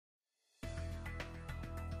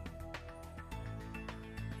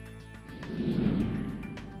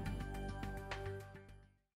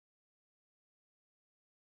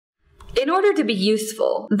In order to be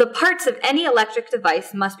useful, the parts of any electric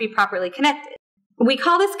device must be properly connected. We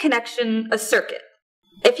call this connection a circuit.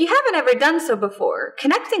 If you haven't ever done so before,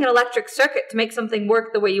 connecting an electric circuit to make something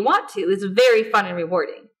work the way you want to is very fun and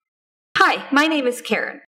rewarding. Hi, my name is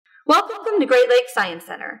Karen. Welcome to Great Lakes Science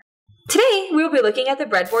Center. Today, we will be looking at the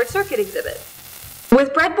breadboard circuit exhibit.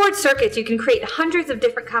 With breadboard circuits, you can create hundreds of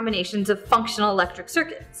different combinations of functional electric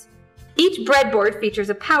circuits. Each breadboard features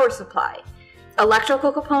a power supply,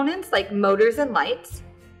 electrical components like motors and lights,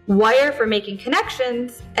 wire for making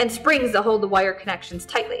connections, and springs that hold the wire connections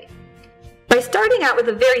tightly. By starting out with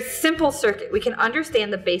a very simple circuit, we can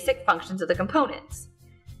understand the basic functions of the components.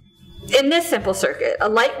 In this simple circuit, a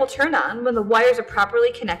light will turn on when the wires are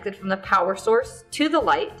properly connected from the power source to the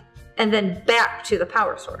light and then back to the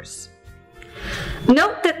power source.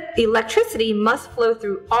 Note that electricity must flow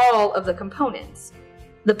through all of the components: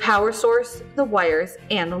 the power source, the wires,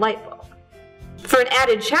 and the light bulb. For an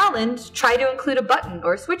added challenge, try to include a button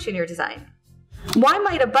or a switch in your design. Why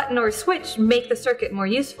might a button or a switch make the circuit more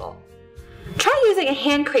useful? Try using a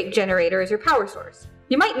hand crank generator as your power source.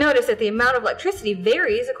 You might notice that the amount of electricity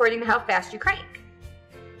varies according to how fast you crank.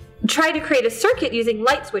 Try to create a circuit using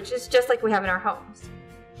light switches just like we have in our homes.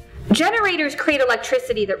 Generators create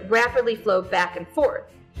electricity that rapidly flows back and forth.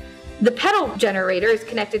 The pedal generator is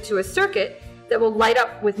connected to a circuit that will light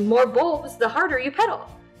up with more bulbs the harder you pedal,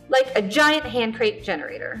 like a giant hand crank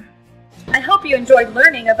generator. I hope you enjoyed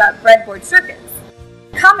learning about breadboard circuits.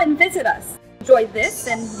 Come and visit us. Enjoy this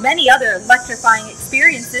and many other electrifying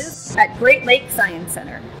experiences at Great Lakes Science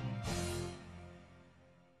Center.